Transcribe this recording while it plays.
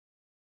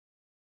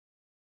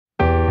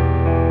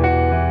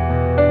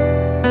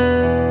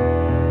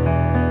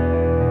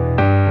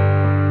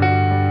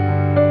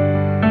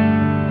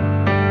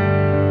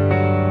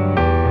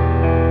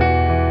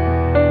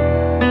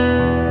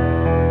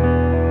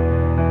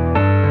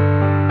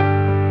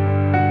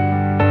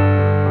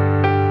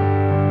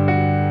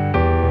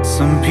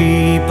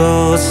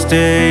people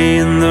stay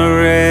in the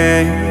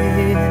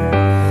rain,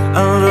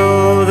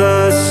 although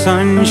the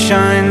sun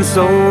shines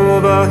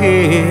over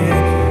here.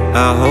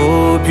 I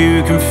hope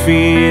you can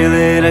feel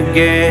it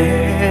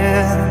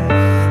again,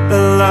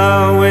 the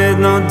love with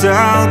no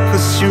doubt,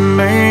 'cause you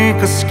make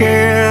us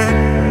scared.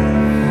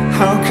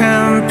 How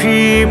can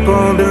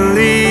people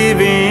believe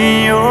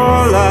in your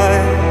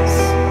lies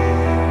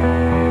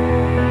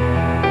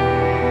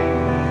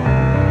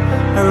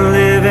and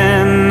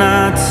living,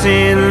 not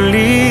seeing,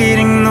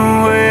 leading the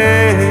way?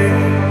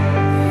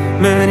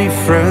 Many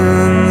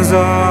friends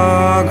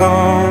are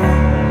gone.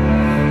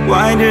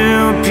 Why do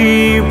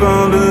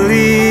people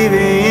believe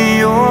in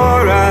your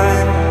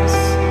eyes?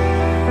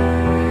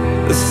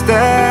 The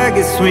stag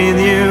is with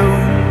you,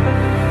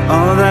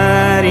 all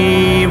that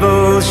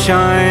evil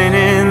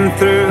shining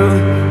through.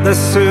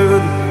 Let's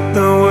soothe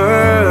the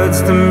words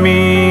to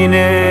mean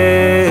it.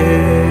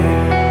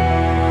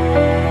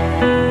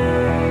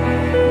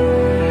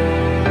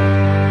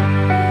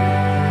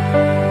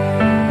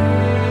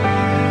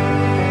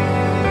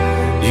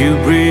 You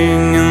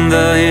bring in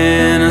the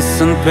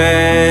innocent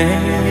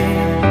pain.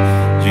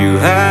 You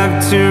have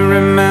to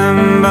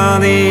remember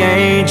the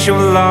age you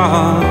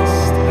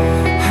lost.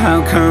 How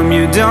come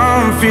you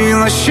don't feel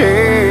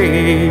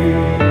ashamed?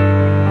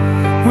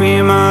 We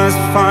must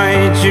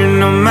fight you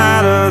no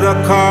matter the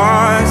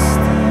cost.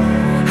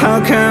 How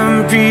can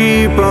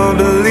people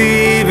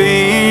believe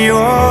in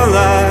your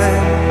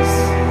lies?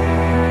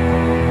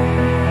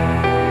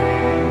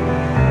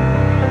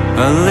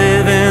 A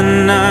living,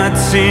 not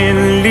seen,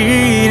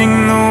 leading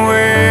the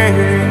way.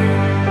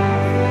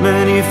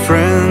 Many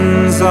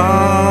friends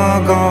are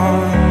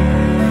gone.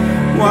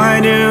 Why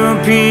do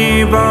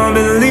people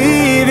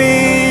believe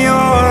in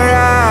your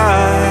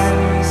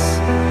eyes?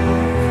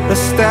 The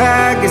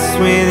stag is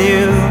with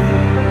you,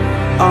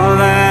 all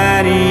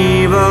that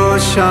evil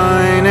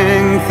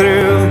shining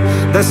through.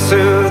 Let's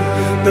soothe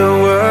the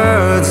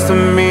words to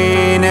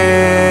mean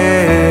it.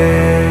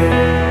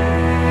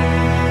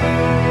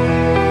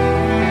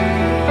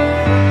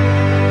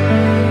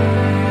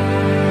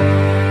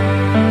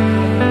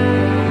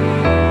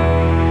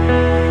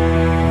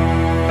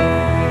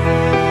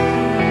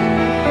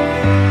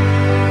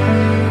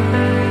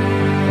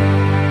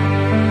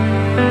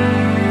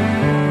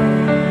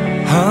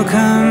 How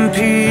can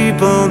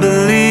people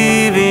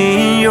believe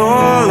in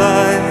your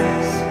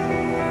lies?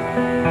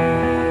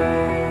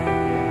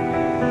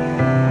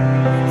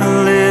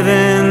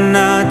 Living,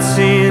 not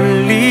seeing,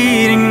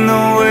 leading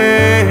the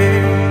way.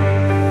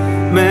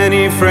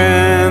 Many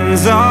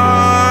friends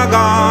are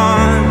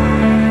gone.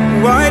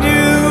 Why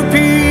do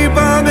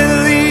people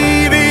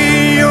believe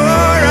in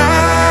your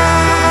eyes?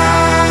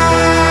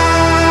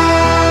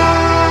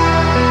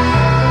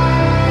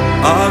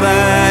 All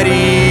that